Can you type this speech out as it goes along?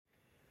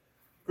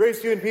Grace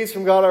to you and peace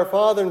from God our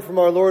Father and from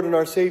our Lord and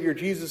our Savior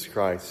Jesus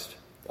Christ.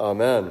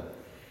 Amen.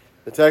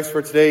 The text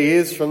for today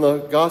is from the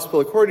Gospel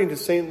according to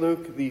St.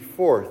 Luke, the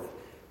 4th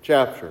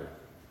chapter.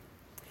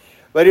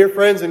 My dear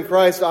friends in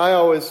Christ, I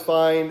always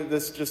find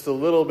this just a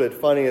little bit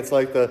funny. It's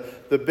like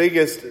the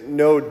biggest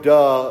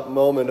no-duh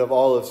moment of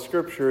all of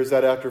Scripture is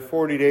that after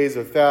 40 days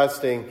of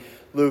fasting,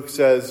 Luke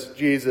says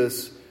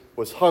Jesus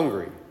was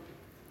hungry.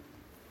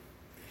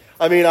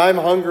 I mean, I'm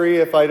hungry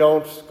if I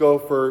don't go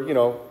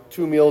for,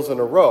 2 meals in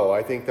a row.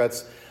 I think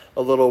that's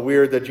a little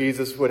weird that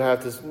Jesus would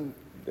have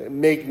to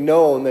make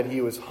known that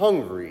he was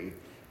hungry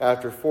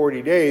after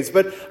 40 days.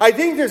 But I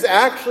think there's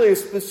actually a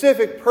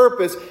specific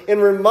purpose in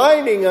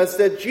reminding us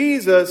that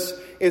Jesus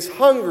is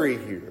hungry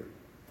here.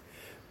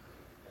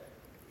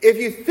 If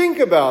you think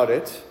about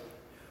it,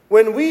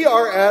 when we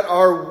are at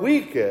our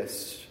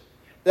weakest,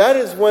 that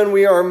is when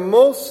we are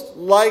most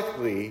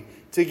likely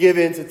to give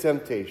in to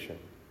temptation.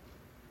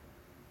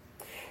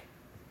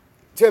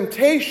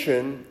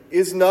 Temptation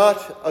is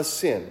not a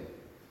sin.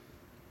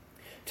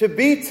 To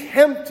be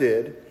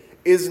tempted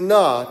is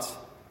not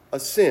a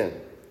sin.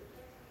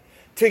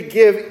 To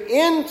give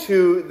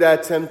into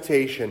that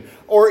temptation,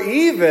 or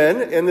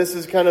even, and this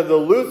is kind of the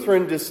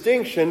Lutheran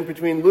distinction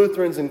between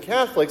Lutherans and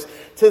Catholics,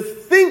 to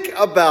think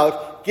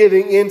about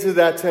giving into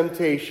that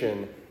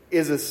temptation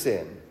is a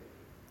sin.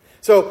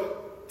 So,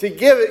 to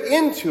give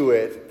into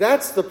it,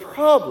 that's the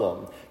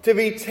problem. To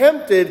be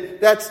tempted,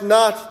 that's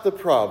not the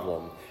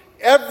problem.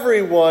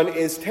 Everyone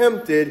is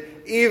tempted,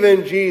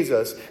 even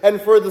Jesus.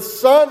 And for the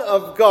Son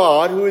of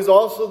God, who is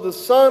also the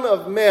Son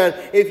of Man,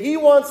 if he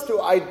wants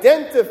to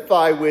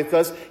identify with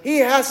us, he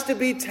has to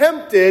be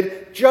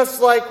tempted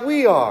just like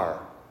we are.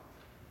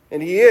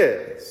 And he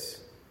is.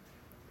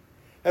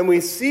 And we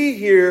see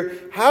here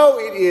how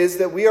it is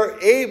that we are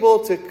able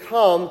to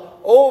come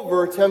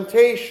over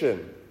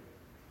temptation.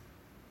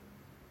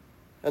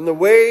 And the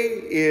way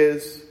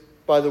is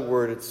by the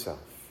Word itself.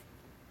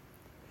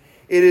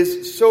 It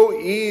is so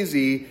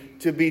easy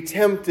to be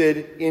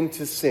tempted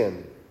into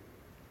sin.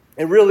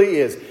 It really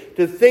is.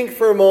 To think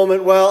for a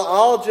moment, well,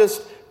 I'll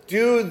just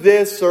do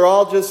this or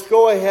I'll just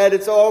go ahead.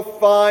 It's all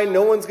fine.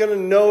 No one's going to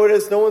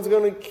notice. No one's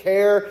going to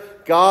care.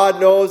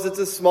 God knows it's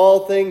a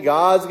small thing.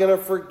 God's going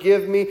to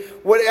forgive me.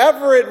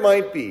 Whatever it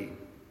might be.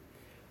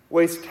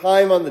 Waste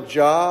time on the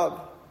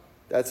job.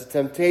 That's a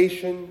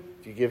temptation.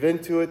 If you give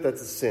into it,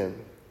 that's a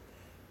sin.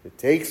 To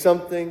take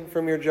something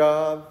from your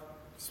job,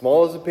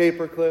 small as a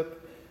paperclip,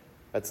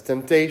 that's a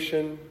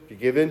temptation. If you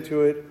give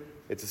into it,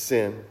 it's a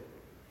sin.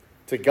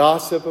 To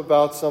gossip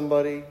about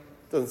somebody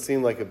doesn't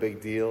seem like a big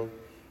deal.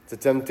 It's a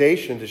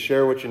temptation to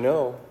share what you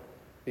know.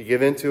 If you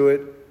give into it,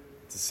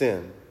 it's a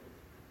sin.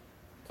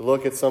 To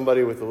look at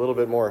somebody with a little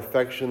bit more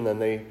affection than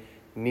they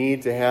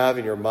need to have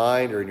in your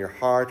mind or in your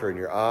heart or in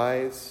your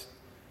eyes,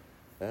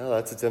 well,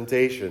 that's a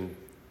temptation.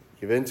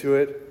 Give into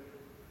it,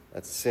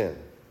 that's a sin.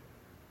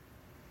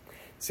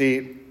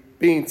 See,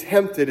 being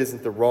tempted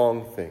isn't the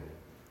wrong thing.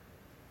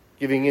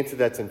 Giving into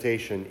that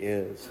temptation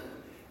is.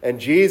 And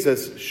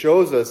Jesus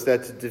shows us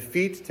that to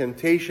defeat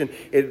temptation,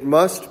 it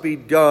must be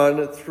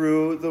done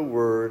through the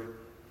Word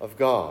of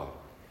God.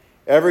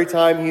 Every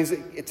time he's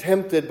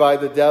tempted by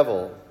the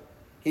devil,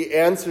 he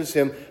answers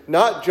him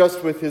not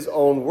just with his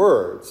own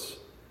words,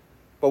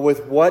 but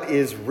with what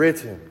is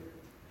written.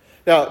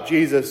 Now,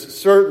 Jesus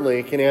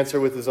certainly can answer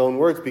with his own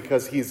words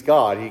because he's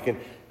God. He can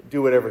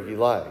do whatever he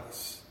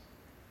likes.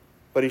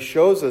 But he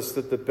shows us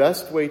that the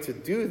best way to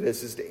do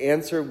this is to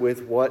answer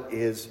with what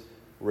is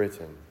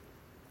written.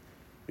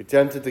 You're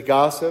tempted to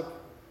gossip?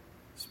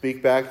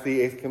 Speak back the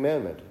 8th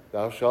commandment.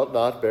 Thou shalt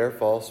not bear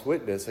false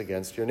witness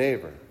against your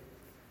neighbor.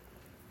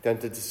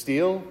 Tempted to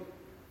steal?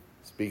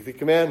 Speak the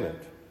commandment.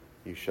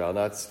 You shall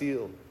not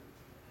steal.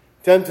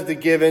 Tempted to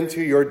give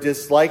into your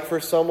dislike for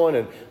someone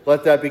and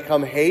let that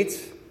become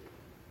hate?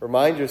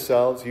 Remind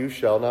yourselves, you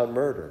shall not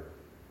murder.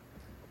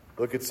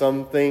 Look at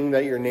something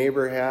that your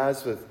neighbor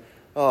has with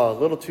a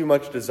little too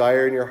much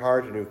desire in your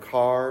heart, a new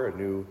car, a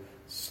new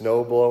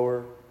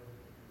snowblower.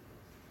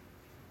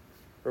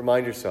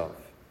 Remind yourself,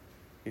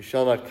 you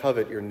shall not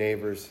covet your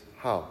neighbor's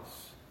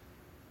house.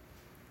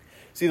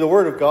 See, the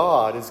Word of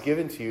God is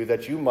given to you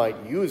that you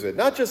might use it.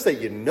 Not just that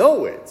you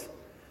know it,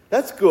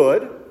 that's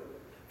good,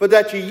 but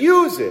that you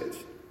use it.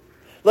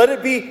 Let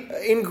it be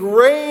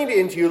ingrained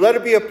into you. Let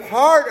it be a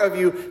part of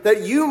you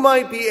that you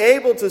might be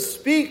able to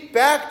speak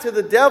back to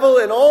the devil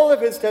and all of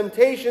his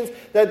temptations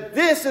that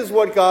this is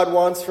what God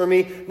wants for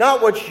me,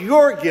 not what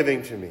you're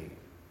giving to me.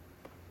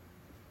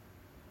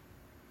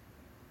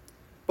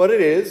 But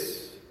it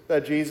is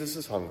that Jesus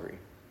is hungry.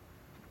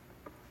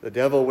 The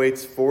devil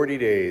waits 40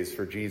 days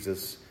for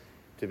Jesus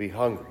to be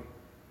hungry.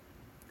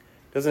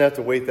 Doesn't have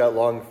to wait that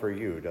long for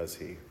you, does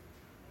he?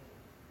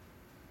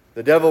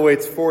 The devil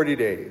waits 40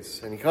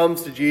 days, and he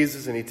comes to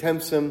Jesus and he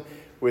tempts him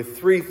with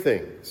 3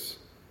 things.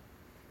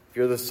 If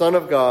you're the Son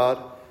of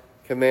God,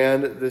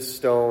 command this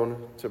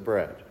stone to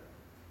bread.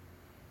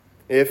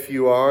 If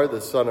you are the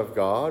Son of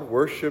God,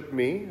 worship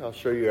me. I'll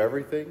show you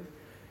everything.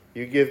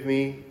 You give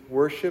me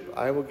worship,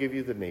 I will give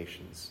you the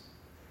nations.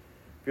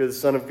 If you're the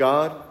Son of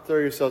God, throw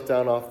yourself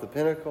down off the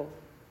pinnacle.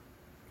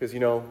 Because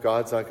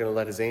God's not going to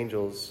let his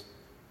angels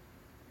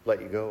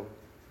let you go.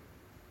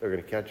 They're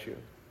going to catch you.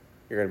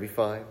 You're going to be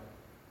fine.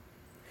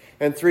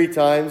 And 3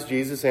 times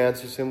Jesus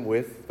answers him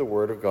with the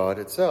word of God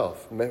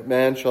itself.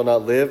 Man shall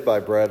not live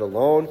by bread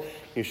alone.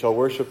 You shall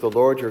worship the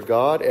Lord your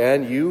God,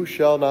 and you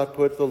shall not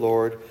put the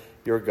Lord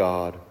your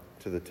God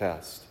to the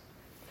test.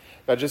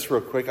 Now, just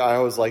real quick, I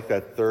always like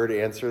that third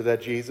answer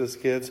that Jesus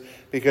gives,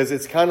 because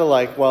it's kind of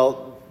like,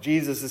 well,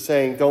 Jesus is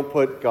saying, don't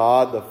put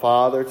God the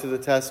Father to the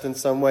test in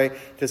some way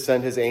to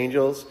send his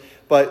angels.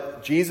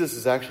 But Jesus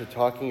is actually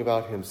talking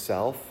about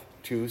himself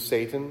to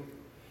Satan.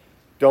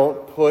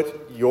 Don't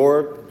put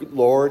your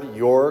Lord,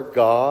 your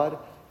God,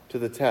 to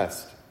the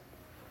test.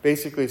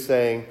 Basically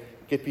saying,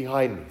 get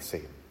behind me,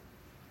 Satan.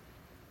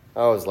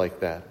 I always like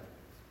that.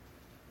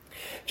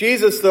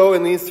 Jesus, though,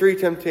 in these 3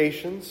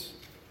 temptations,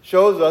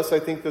 shows us, I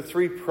think, the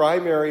 3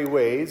 primary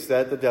ways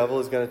that the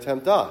devil is going to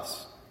tempt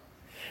us.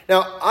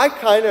 Now, I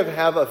kind of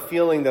have a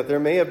feeling that there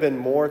may have been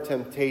more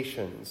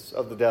temptations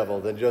of the devil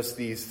than just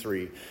these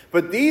 3.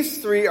 But these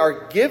 3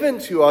 are given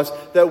to us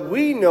that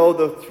we know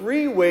the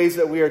 3 ways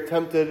that we are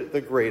tempted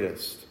the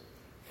greatest.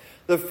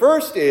 The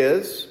first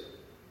is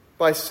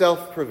by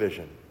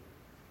self-provision.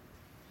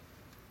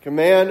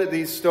 Command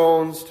these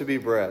stones to be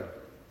bread.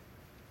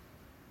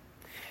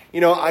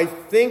 I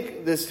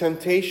think this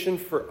temptation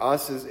for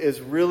us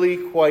is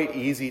really quite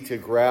easy to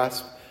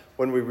grasp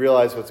when we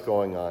realize what's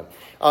going on.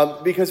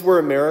 Because we're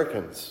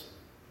Americans.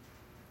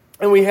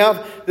 And we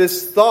have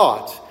this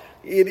thought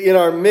in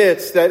our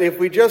midst that if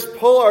we just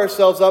pull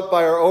ourselves up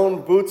by our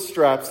own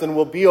bootstraps, then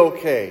we'll be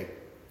okay.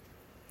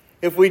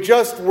 If we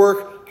just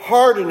work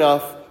hard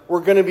enough,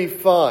 we're going to be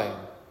fine.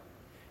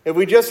 If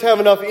we just have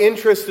enough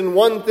interest in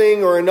one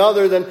thing or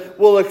another, then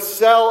we'll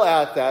excel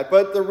at that.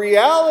 But the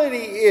reality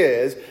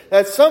is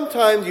that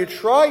sometimes you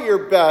try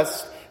your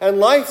best and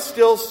life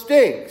still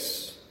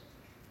stinks.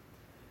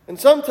 And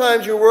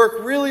sometimes you work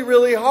really,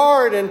 really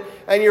hard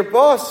and your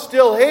boss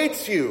still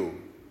hates you.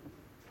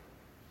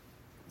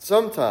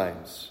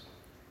 Sometimes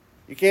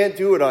you can't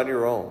do it on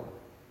your own.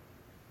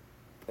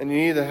 And you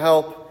need the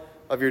help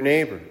of your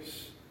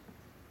neighbors.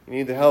 You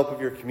need the help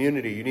of your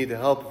community. You need the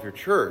help of your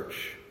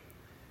church.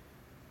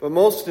 But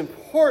most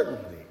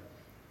importantly,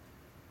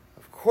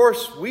 of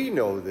course we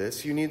know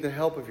this, you need the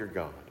help of your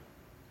God.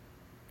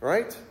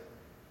 Right?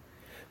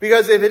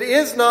 Because if it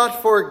is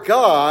not for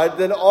God,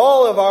 then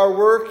all of our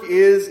work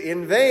is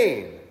in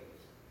vain.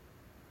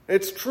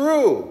 It's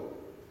true.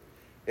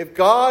 If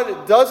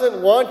God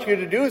doesn't want you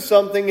to do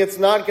something, it's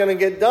not going to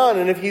get done.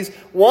 And if He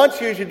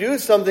wants you to do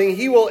something,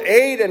 He will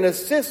aid and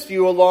assist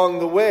you along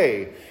the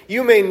way.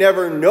 You may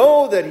never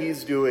know that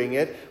He's doing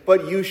it,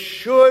 but you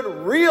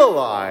should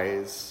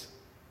realize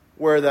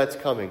where that's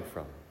coming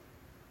from.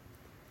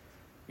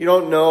 You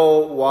don't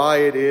know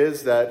why it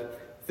is that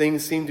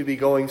things seem to be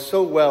going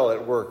so well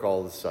at work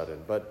all of a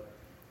sudden, but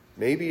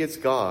maybe it's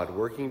God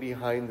working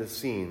behind the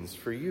scenes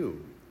for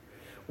you.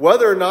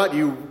 Whether or not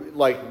you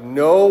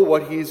know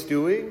what He's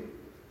doing,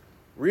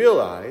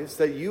 realize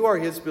that you are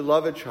His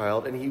beloved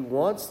child and He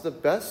wants the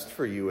best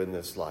for you in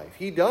this life.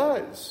 He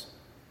does.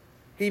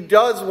 He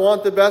does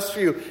want the best for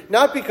you.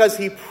 Not because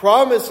He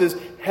promises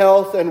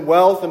health and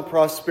wealth and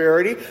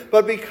prosperity,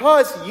 but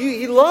because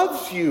He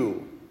loves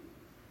you.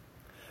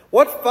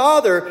 What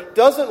father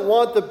doesn't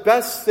want the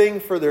best thing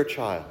for their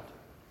child?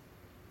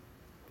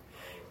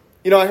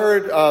 I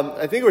heard,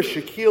 I think it was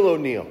Shaquille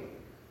O'Neal,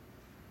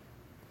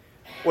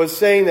 was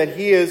saying that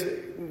he is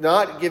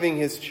not giving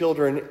his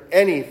children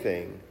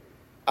anything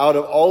out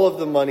of all of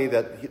the money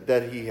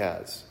that he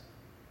has.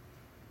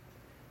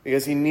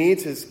 Because he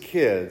needs his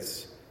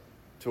kids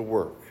to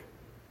work.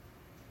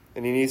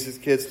 And he needs his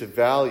kids to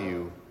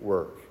value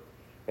work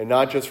and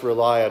not just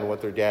rely on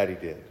what their daddy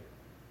did.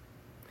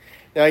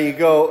 Now you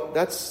go,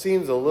 that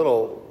seems a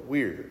little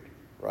weird,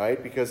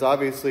 right? Because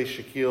obviously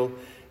Shaquille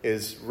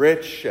is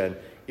rich and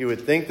you would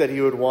think that he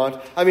would want...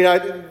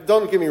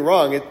 don't get me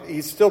wrong,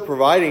 he's still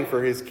providing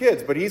for his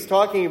kids, but he's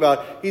talking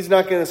about he's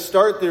not going to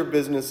start their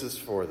businesses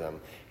for them.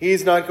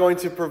 He's not going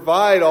to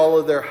provide all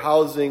of their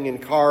housing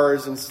and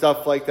cars and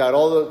stuff like that,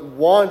 all the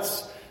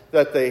wants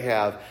that they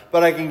have.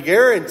 But I can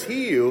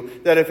guarantee you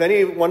that if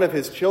any one of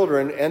his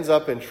children ends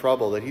up in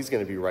trouble, that he's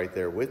going to be right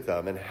there with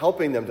them and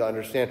helping them to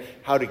understand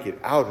how to get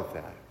out of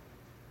that.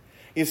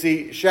 You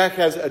see, Shaq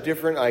has a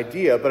different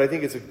idea, but I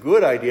think it's a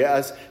good idea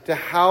as to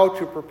how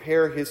to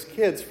prepare his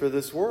kids for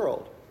this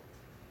world.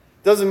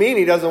 Doesn't mean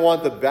he doesn't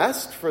want the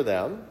best for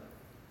them.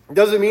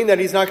 Doesn't mean that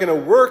he's not going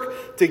to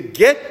work to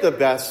get the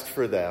best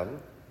for them.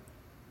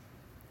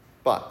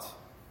 But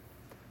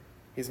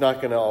he's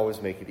not going to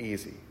always make it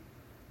easy.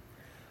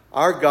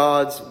 Our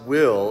God's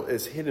will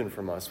is hidden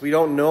from us. We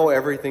don't know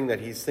everything that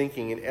He's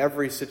thinking in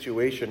every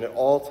situation at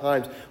all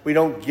times. We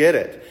don't get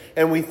it.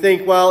 And we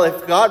think, well,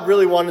 if God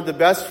really wanted the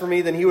best for me,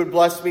 then He would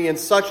bless me in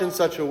such and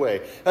such a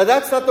way. Now,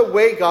 that's not the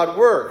way God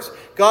works.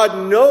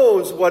 God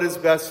knows what is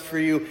best for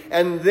you,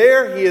 and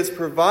there He is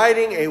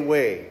providing a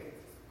way.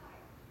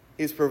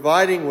 He's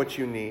providing what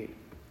you need.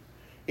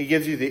 He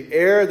gives you the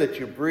air that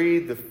you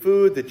breathe, the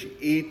food that you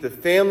eat, the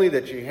family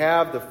that you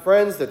have, the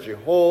friends that you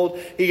hold.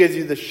 He gives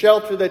you the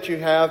shelter that you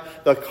have,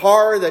 the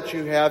car that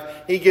you have.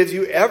 He gives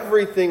you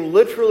everything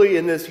literally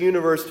in this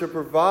universe to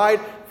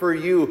provide for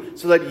you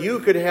so that you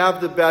could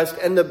have the best.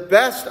 And the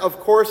best, of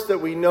course,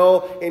 that we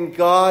know in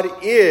God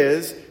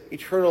is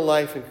eternal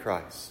life in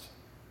Christ.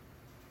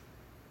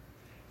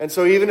 And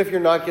so even if you're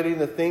not getting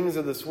the things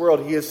of this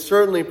world, He is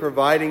certainly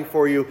providing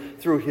for you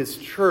through His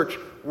church,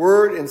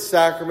 word and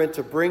sacrament,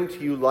 to bring to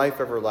you life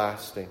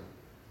everlasting.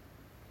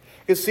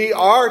 You see,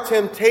 our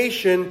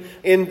temptation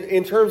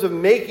in terms of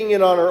making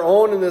it on our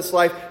own in this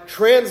life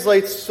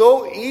translates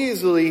so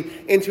easily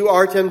into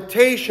our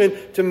temptation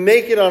to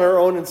make it on our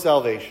own in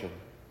salvation.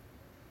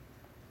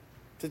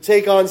 To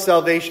take on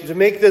salvation, to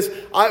make this,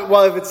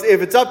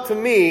 if it's up to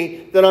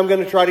me, then I'm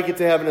going to try to get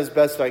to heaven as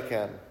best I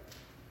can.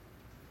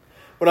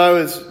 When I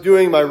was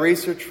doing my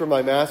research for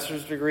my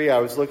master's degree, I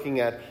was looking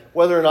at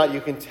whether or not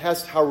you can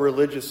test how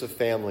religious a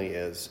family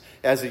is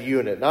as a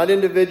unit. Not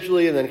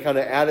individually and then kind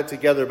of add it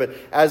together, but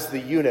as the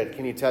unit,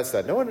 can you test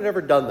that? No one had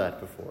ever done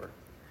that before.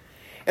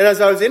 And as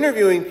I was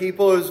interviewing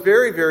people, it was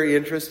very, very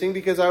interesting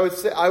because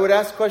I would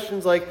ask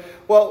questions like,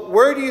 well,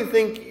 where do you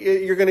think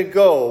you're going to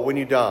go when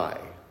you die?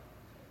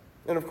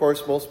 And of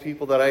course, most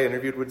people that I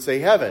interviewed would say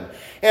heaven.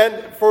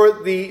 And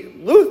for the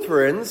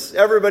Lutherans,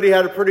 everybody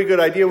had a pretty good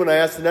idea when I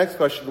asked the next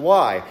question,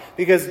 why?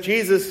 Because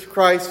Jesus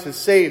Christ has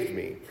saved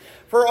me.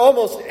 For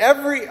almost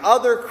every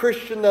other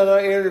Christian that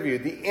I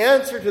interviewed, the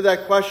answer to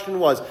that question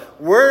was,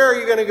 where are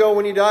you going to go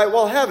when you die?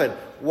 Well, heaven.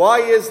 Why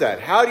is that?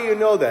 How do you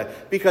know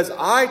that? Because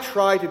I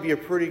try to be a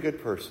pretty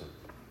good person.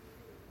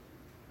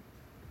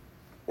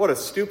 What a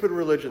stupid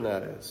religion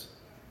that is.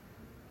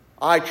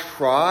 I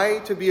try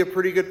to be a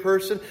pretty good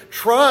person.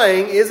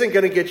 Trying isn't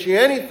going to get you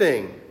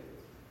anything.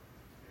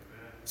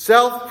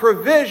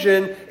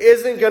 Self-provision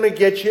isn't going to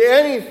get you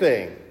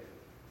anything.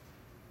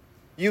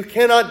 You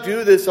cannot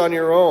do this on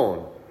your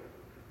own.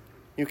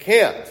 You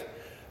can't.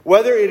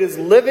 Whether it is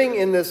living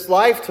in this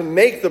life to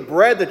make the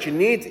bread that you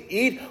need to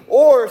eat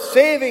or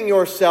saving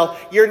yourself,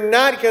 you're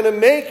not going to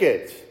make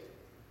it.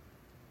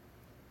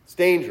 It's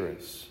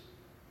dangerous.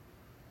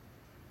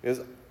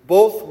 Because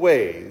both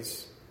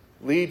ways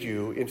lead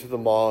you into the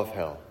maw of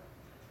hell.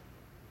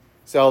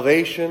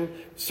 Salvation,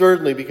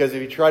 certainly, because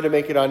if you try to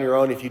make it on your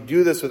own, if you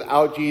do this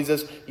without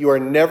Jesus, you are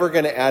never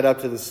going to add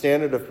up to the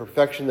standard of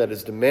perfection that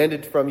is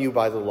demanded from you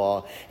by the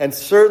law. And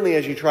certainly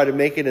as you try to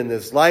make it in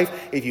this life,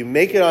 if you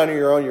make it on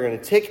your own, you're going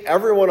to tick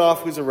everyone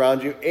off who's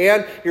around you,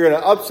 and you're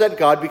going to upset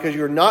God because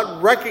you're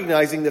not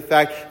recognizing the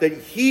fact that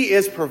He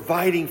is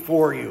providing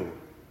for you.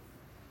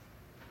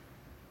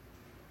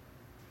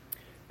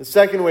 The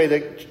second way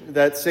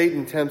that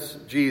Satan tempts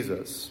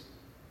Jesus,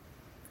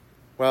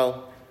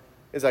 well,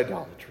 is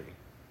idolatry,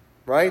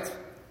 right?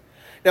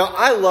 Now,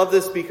 I love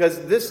this because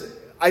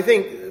I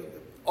think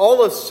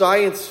all of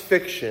science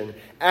fiction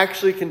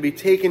actually can be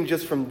taken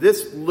just from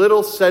this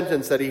little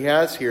sentence that he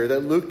has here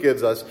that Luke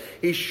gives us.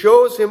 He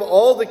shows him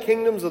all the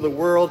kingdoms of the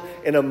world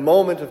in a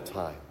moment of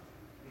time.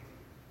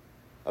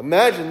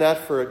 Imagine that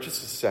for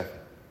just a second.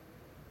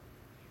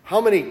 How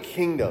many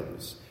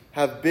kingdoms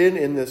have been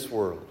in this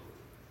world?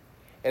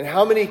 And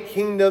how many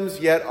kingdoms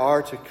yet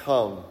are to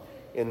come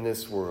in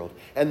this world?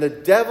 And the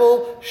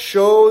devil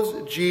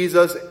shows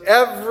Jesus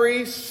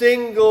every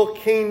single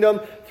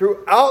kingdom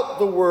throughout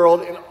the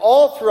world and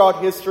all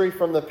throughout history,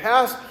 from the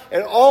past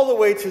and all the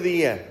way to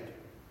the end.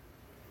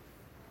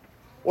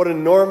 What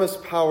enormous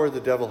power the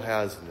devil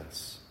has in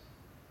this.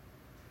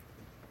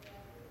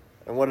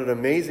 And what an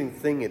amazing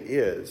thing it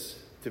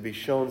is to be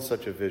shown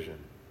such a vision.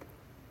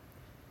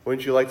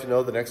 Wouldn't you like to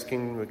know the next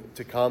kingdom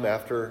to come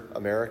after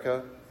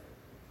America?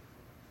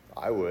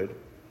 I would.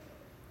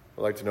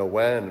 I'd like to know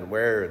when and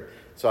where,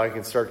 so I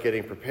can start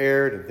getting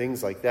prepared and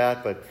things like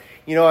that. But,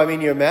 you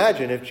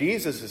imagine if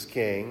Jesus is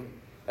king,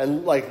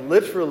 and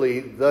literally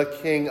the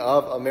king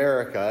of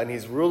America, and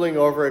he's ruling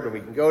over it, and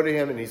we can go to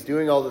him, and he's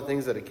doing all the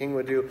things that a king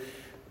would do,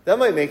 that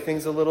might make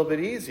things a little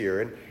bit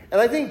easier. And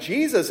I think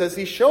Jesus, as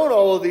he's shown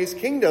all of these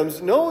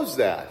kingdoms, knows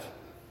that.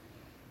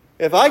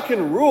 If I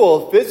can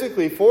rule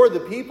physically for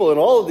the people in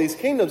all of these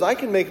kingdoms, I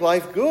can make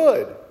life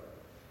good.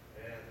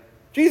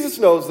 Jesus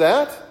knows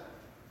that.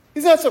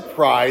 He's not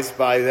surprised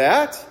by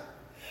that.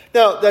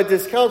 Now, that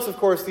discounts, of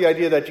course, the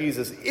idea that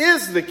Jesus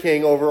is the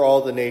king over all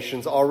the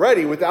nations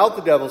already without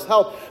the devil's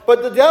help.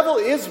 But the devil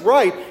is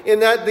right in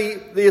that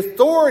the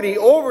authority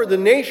over the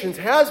nations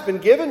has been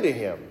given to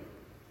him.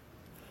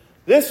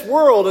 This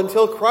world,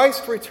 until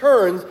Christ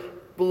returns,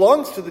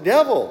 belongs to the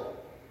devil.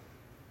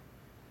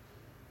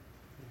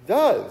 It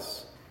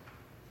does.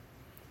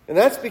 And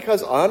that's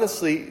because,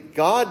 honestly,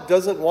 God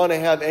doesn't want to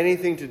have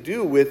anything to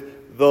do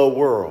with the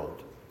world.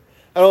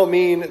 I don't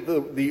mean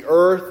the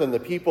earth and the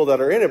people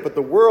that are in it, but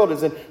the world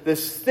is in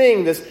this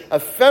thing, this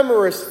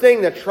ephemeris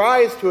thing that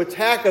tries to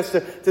attack us,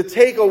 to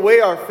take away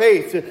our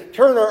faith, to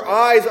turn our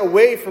eyes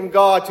away from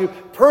God, to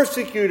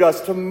persecute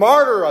us, to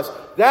martyr us.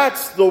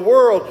 That's the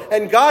world.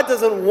 And God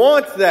doesn't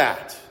want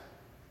that.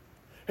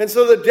 And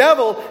so the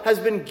devil has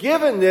been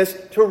given this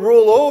to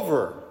rule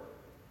over.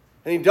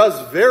 And he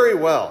does very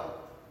well.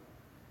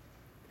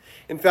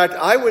 In fact,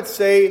 I would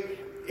say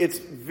it's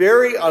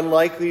very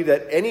unlikely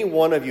that any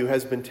one of you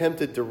has been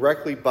tempted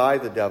directly by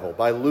the devil,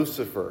 by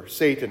Lucifer,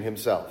 Satan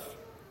himself.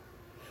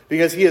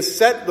 Because he has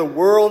set the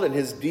world and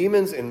his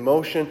demons in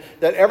motion,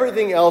 that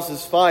everything else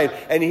is fine.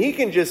 And he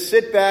can just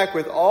sit back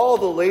with all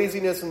the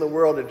laziness in the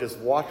world and just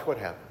watch what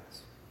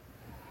happens.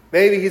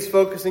 Maybe he's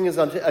focusing his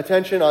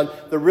attention on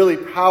the really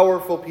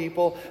powerful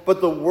people. But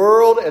the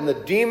world and the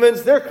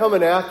demons, they're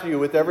coming after you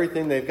with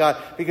everything they've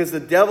got. Because the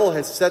devil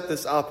has set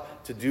this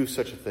up to do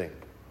such a thing.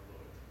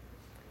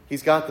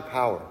 He's got the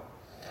power.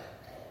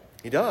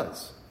 He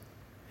does.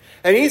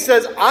 And he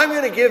says, I'm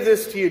going to give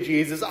this to you,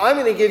 Jesus. I'm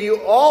going to give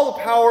you all the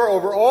power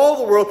over all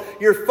the world.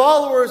 Your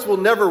followers will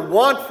never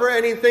want for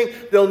anything.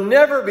 They'll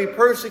never be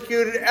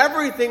persecuted.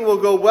 Everything will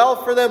go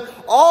well for them.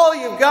 All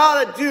you've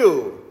got to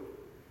do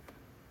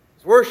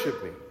is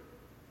worship me.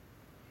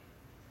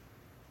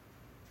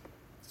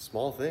 It's a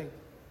small thing.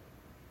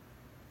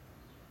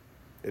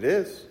 It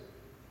is.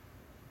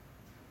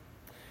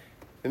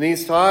 In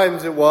these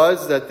times it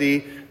was that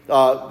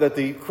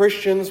the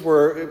Christians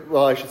were,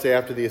 well, I should say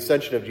after the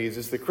ascension of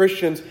Jesus, the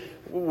Christians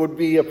would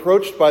be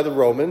approached by the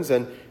Romans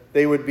and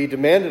they would be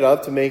demanded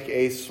of to make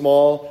a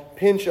small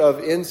pinch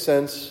of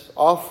incense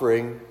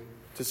offering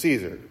to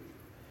Caesar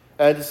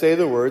and to say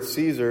the words,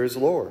 Caesar is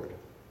Lord.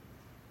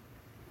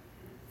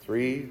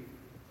 3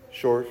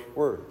 short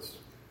words.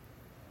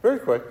 Very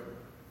quick,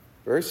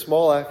 very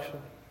small action.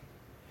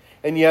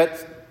 And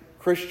yet,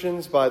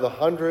 Christians by the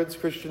hundreds,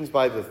 Christians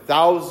by the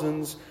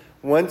thousands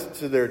went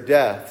to their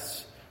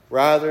deaths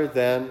rather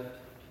than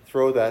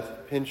throw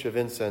that pinch of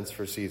incense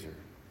for Caesar.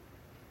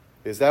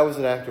 Because that was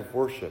an act of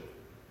worship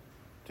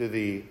to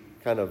the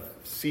kind of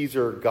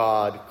Caesar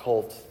God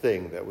cult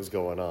thing that was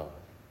going on.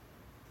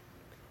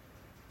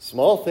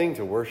 Small thing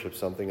to worship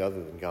something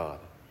other than God.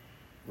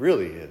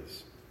 Really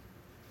is.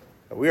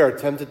 And we are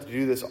tempted to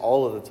do this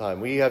all of the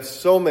time. We have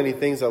so many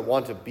things that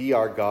want to be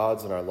our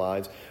gods in our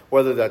lives,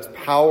 whether that's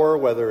power,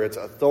 whether it's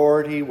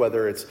authority,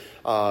 whether it's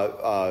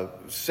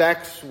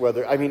sex,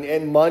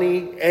 and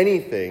money,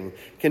 anything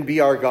can be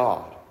our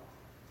God.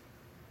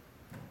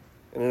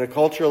 And in a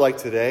culture like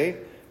today,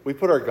 we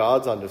put our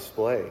gods on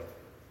display.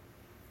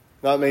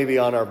 Not maybe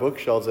on our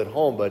bookshelves at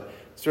home, but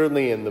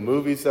certainly in the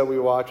movies that we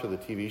watch or the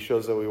TV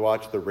shows that we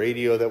watch, the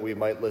radio that we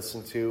might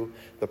listen to,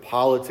 the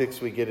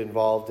politics we get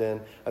involved in.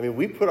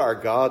 We put our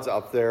gods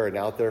up there and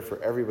out there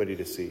for everybody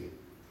to see.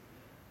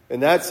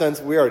 In that sense,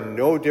 we are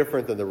no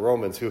different than the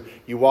Romans, who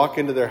you walk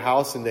into their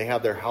house and they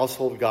have their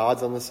household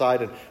gods on the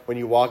side, and when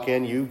you walk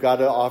in, you've got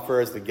to offer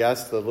as the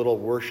guest the little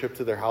worship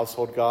to their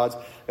household gods.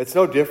 It's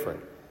no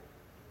different.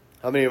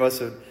 How many of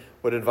us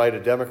would invite a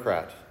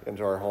Democrat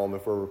into our home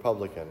if we're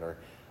Republican, or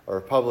a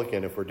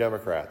Republican if we're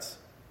Democrats?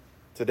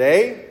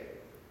 Today,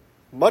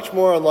 much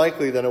more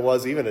unlikely than it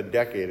was even a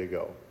decade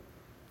ago,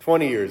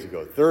 20 years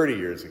ago, 30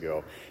 years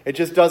ago. It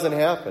just doesn't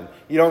happen.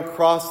 You don't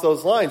cross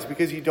those lines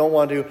because you don't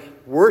want to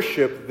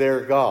worship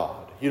their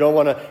God. You don't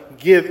want to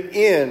give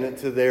in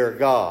to their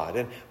God.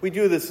 And we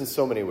do this in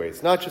so many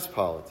ways, not just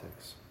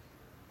politics.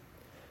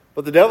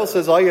 But the devil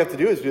says all you have to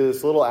do is do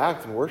this little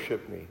act and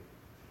worship me.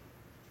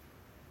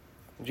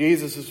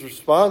 Jesus'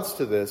 response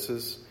to this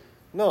is,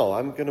 no,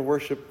 I'm going to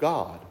worship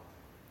God.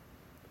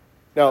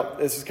 Now,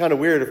 this is kind of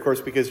weird, of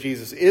course, because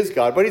Jesus is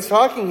God, but he's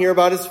talking here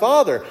about his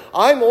Father.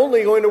 I'm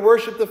only going to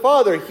worship the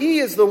Father. He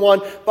is the one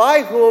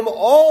by whom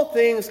all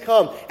things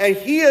come, and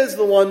he is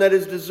the one that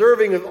is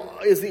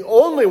the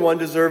only one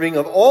deserving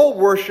of all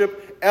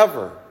worship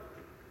ever.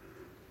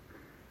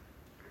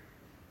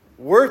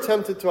 We're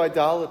tempted to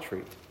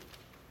idolatry,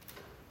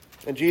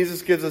 and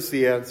Jesus gives us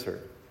the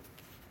answer.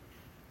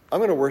 I'm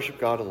going to worship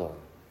God alone.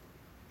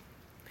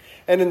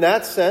 And in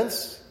that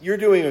sense, you're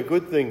doing a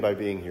good thing by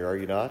being here, are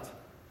you not?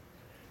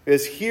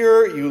 Because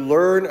here you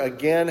learn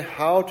again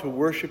how to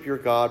worship your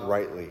God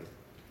rightly.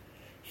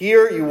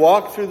 Here you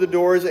walk through the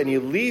doors and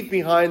you leave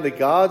behind the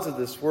gods of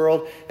this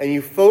world and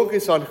you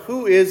focus on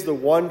who is the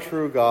one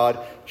true God,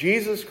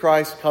 Jesus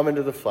Christ come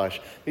into the flesh.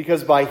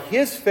 Because by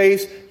his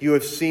face you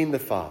have seen the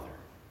Father.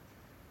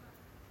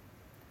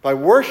 By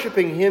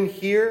worshiping him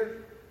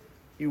here,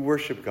 you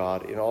worship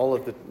God in all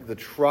of the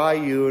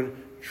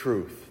triune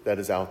truth that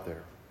is out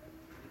there.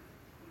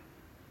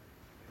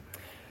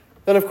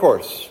 Then, of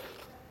course,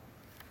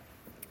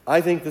 I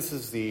think this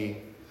is the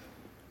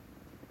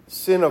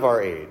sin of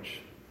our age.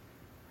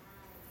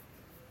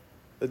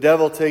 The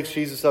devil takes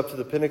Jesus up to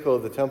the pinnacle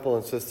of the temple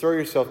and says, throw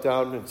yourself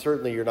down, and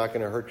certainly you're not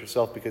going to hurt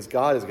yourself because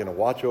God is going to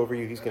watch over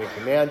you. He's going to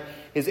command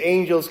his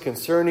angels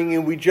concerning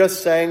you. We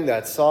just sang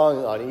that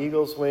song on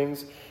Eagle's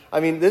Wings.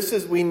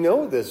 We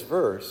know this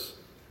verse.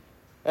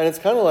 And it's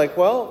kind of like,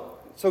 well,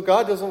 so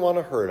God doesn't want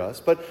to hurt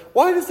us. But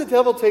why does the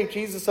devil take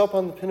Jesus up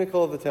on the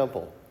pinnacle of the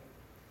temple?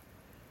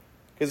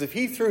 Because if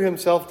he threw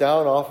himself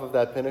down off of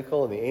that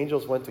pinnacle and the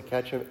angels went to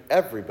catch him,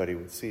 everybody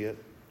would see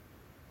it.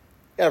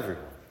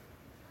 Everyone.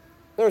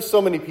 There are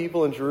so many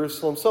people in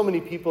Jerusalem, so many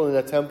people in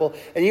that temple,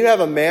 and you have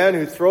a man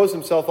who throws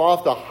himself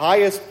off the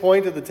highest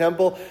point of the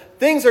temple.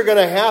 Things are going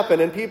to happen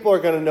and people are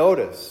going to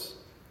notice.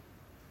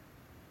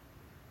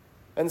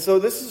 And so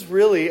this is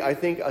really, I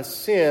think, a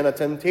sin, a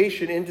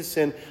temptation into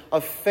sin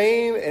of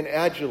fame and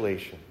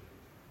adulation.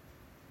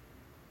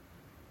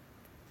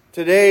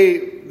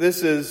 Today,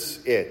 this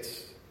is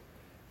it.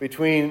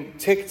 Between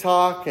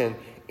TikTok and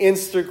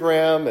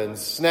Instagram and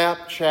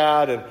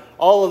Snapchat and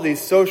all of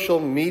these social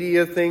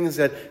media things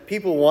that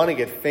people want to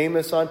get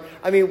famous on.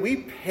 I mean, we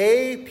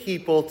pay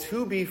people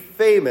to be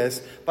famous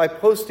by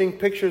posting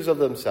pictures of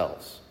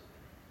themselves.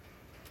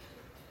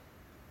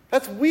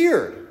 That's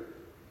weird.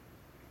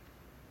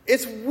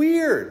 It's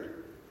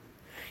weird.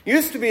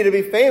 Used to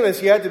be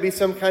famous, you had to be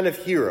some kind of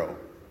hero.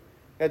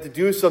 You had to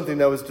do something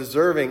that was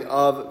deserving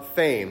of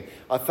fame.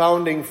 A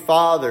founding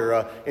father,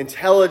 an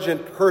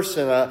intelligent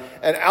person,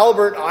 an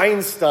Albert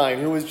Einstein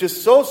who was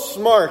just so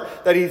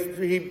smart that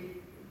he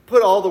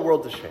put all the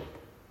world to shame.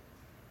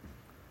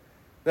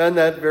 Then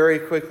that very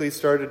quickly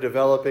started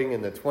developing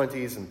in the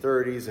 20s and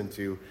 30s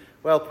into,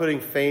 putting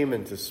fame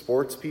into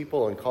sports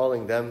people and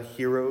calling them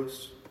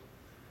heroes.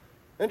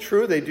 And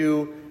true, they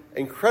do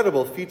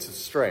incredible feats of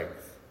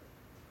strength.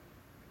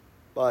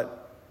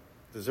 But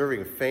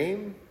deserving of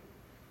fame?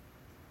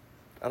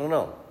 I don't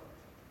know.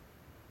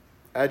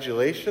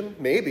 Adulation?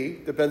 Maybe.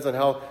 Depends on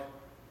how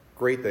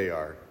great they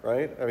are,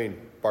 right? I mean,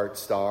 Bart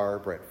Starr,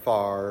 Brett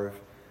Favre.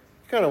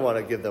 You kind of want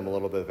to give them a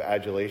little bit of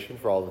adulation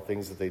for all the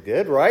things that they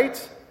did,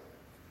 right?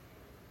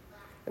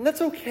 And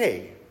that's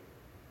okay.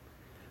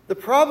 The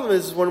problem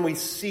is when we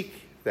seek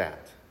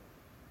that.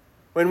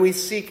 When we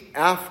seek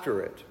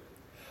after it.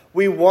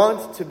 We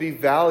want to be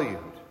valued.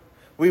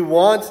 We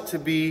want to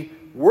be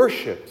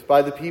worshipped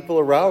by the people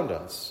around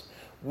us.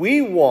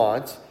 We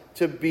want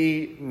to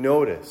be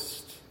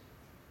noticed.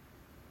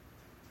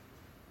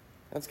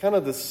 That's kind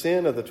of the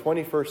sin of the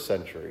 21st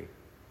century.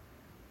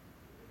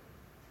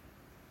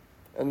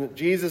 And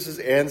Jesus'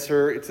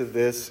 answer to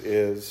this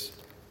is,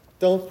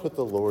 don't put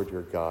the Lord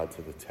your God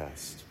to the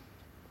test.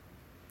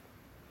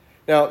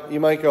 Now, you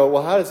might go,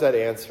 well, how does that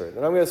answer it?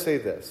 And I'm going to say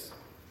this.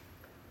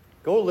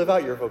 Go live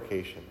out your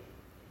vocation.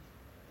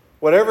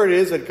 Whatever it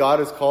is that God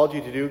has called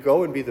you to do,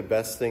 go and be the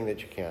best thing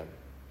that you can.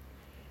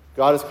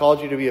 God has called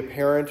you to be a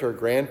parent or a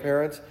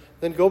grandparent,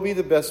 then go be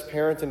the best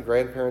parent and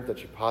grandparent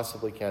that you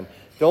possibly can.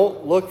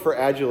 Don't look for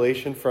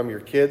adulation from your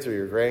kids or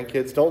your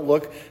grandkids. Don't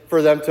look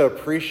for them to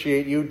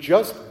appreciate you.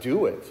 Just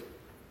do it.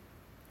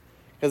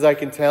 Because I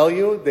can tell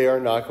you, they are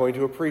not going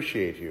to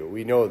appreciate you.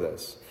 We know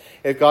this.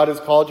 If God has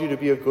called you to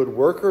be a good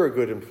worker, a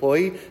good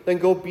employee, then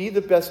go be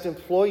the best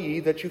employee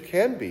that you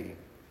can be.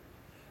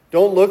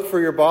 Don't look for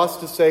your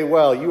boss to say,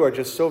 well, you are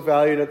just so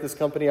valued at this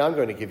company, I'm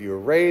going to give you a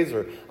raise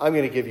or I'm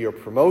going to give you a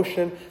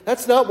promotion.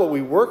 That's not what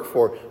we work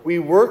for. We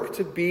work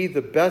to be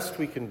the best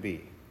we can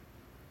be.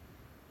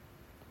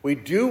 We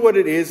do what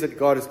it is that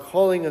God is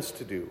calling us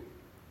to do.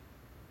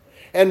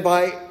 And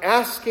by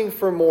asking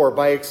for more,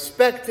 by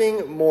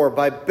expecting more,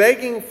 by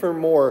begging for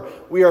more,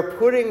 we are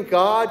putting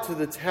God to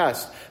the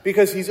test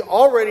because He's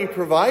already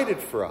provided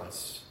for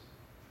us.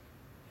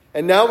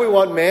 And now we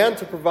want man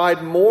to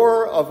provide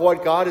more of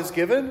what God has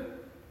given?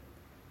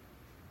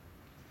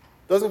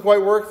 Doesn't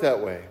quite work that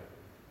way.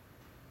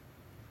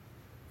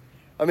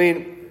 I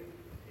mean,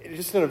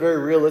 just in a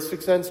very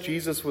realistic sense,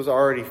 Jesus was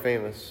already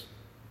famous.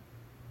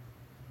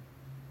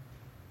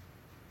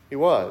 He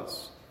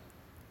was.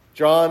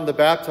 John the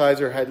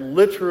Baptizer had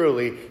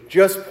literally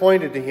just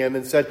pointed to him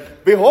and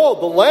said, behold,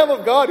 the Lamb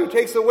of God who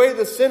takes away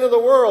the sin of the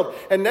world.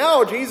 And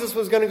now Jesus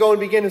was going to go and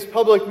begin his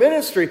public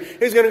ministry.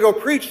 He was going to go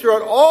preach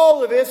throughout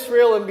all of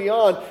Israel and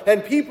beyond.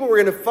 And people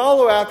were going to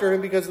follow after him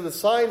because of the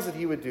signs that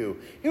he would do.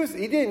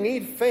 He didn't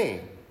need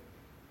fame.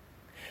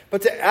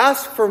 But to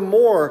ask for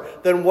more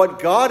than what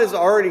God has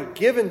already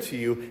given to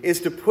you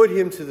is to put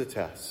him to the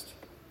test.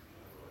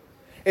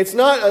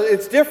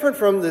 It's different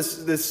from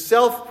this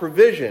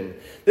self-provision.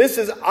 This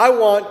is, I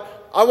want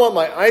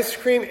my ice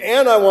cream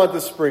and I want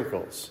the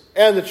sprinkles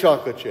and the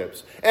chocolate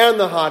chips and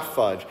the hot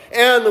fudge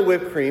and the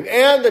whipped cream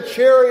and the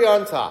cherry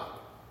on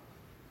top.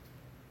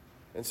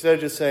 Instead of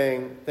just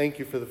saying, thank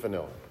you for the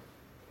vanilla.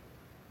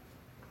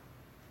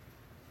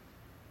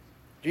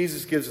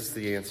 Jesus gives us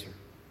the answer.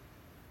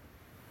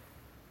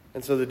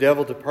 And so the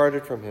devil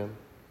departed from him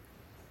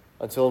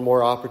until a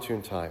more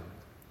opportune time,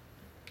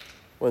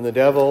 when the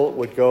devil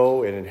would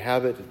go and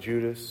inhabit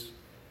Judas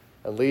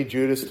and lead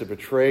Judas to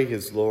betray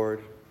his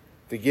Lord,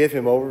 to give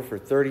him over for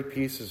 30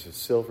 pieces of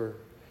silver,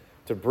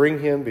 to bring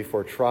him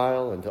before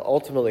trial, and to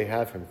ultimately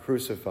have him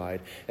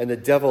crucified. And the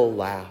devil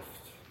laughed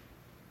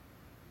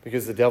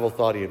because the devil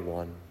thought he had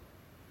won.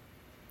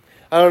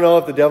 I don't know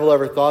if the devil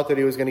ever thought that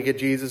he was going to get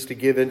Jesus to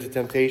give in to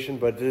temptation,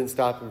 but it didn't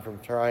stop him from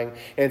trying.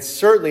 And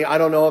certainly, I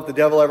don't know if the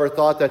devil ever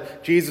thought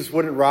that Jesus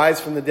wouldn't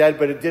rise from the dead,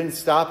 but it didn't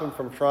stop him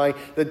from trying.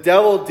 The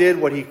devil did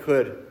what he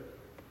could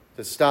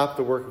to stop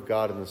the work of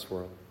God in this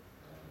world.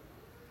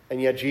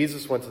 And yet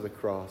Jesus went to the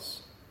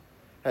cross,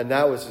 and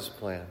that was his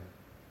plan.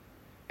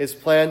 His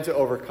plan to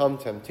overcome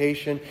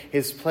temptation,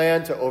 his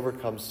plan to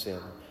overcome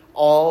sin,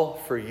 all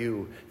for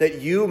you,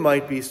 that you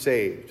might be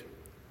saved.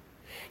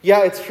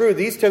 Yeah, it's true.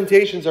 These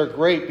temptations are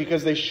great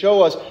because they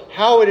show us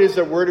how it is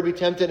that we're to be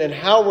tempted and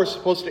how we're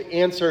supposed to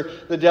answer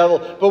the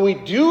devil. But we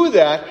do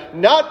that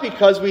not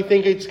because we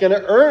think it's going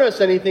to earn us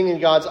anything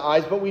in God's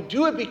eyes, but we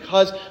do it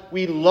because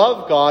we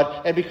love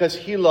God and because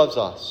He loves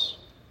us.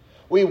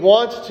 We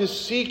want to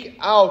seek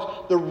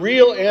out the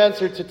real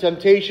answer to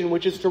temptation,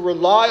 which is to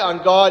rely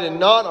on God and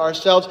not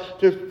ourselves,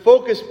 to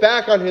focus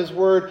back on His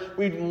Word.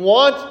 We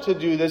want to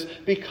do this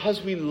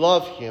because we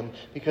love Him,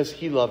 because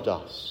He loved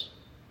us.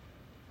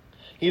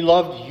 He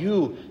loved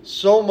you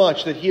so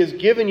much that He has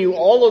given you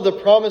all of the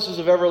promises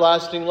of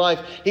everlasting life.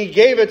 He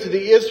gave it to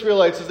the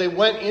Israelites as they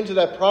went into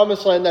that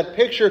promised land, that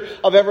picture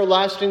of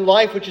everlasting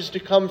life which is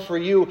to come for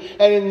you.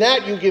 And in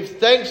that you give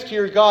thanks to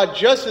your God,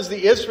 just as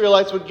the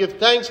Israelites would give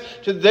thanks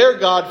to their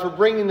God for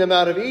bringing them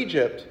out of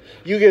Egypt.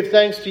 You give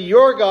thanks to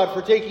your God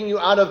for taking you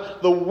out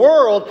of the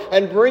world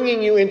and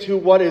bringing you into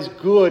what is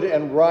good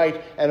and right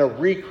and a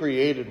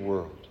recreated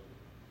world.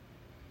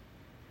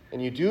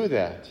 And you do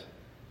that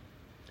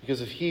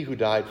because of He who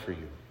died for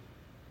you.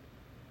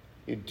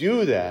 You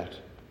do that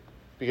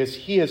because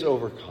He has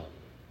overcome.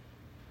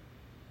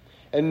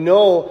 And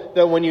know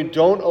that when you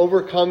don't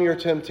overcome your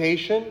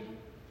temptation,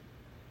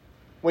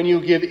 when you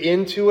give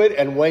into it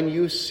and when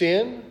you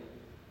sin,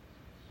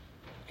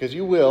 because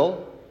you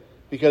will,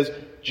 because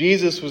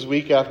Jesus was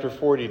weak after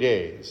 40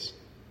 days,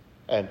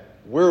 and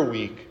we're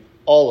weak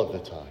all of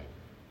the time.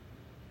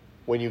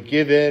 When you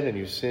give in and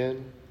you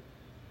sin,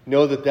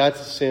 know that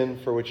that's a sin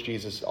for which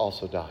Jesus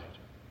also died.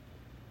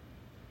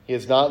 He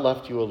has not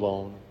left you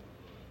alone.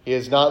 He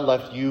has not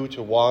left you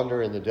to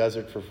wander in the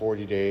desert for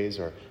 40 days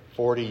or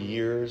 40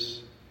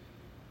 years,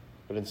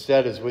 but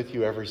instead is with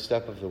you every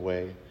step of the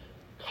way,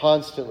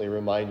 constantly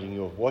reminding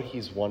you of what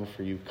He's won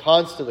for you,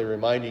 constantly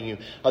reminding you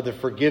of the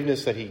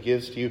forgiveness that He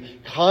gives to you,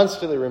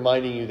 constantly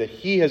reminding you that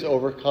He has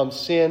overcome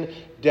sin,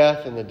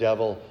 death, and the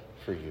devil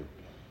for you.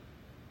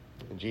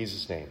 In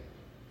Jesus' name,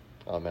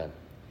 amen.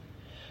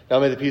 Now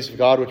may the peace of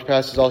God, which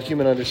passes all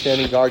human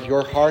understanding, guard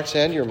your hearts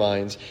and your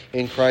minds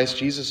in Christ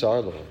Jesus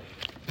our Lord.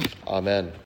 Amen.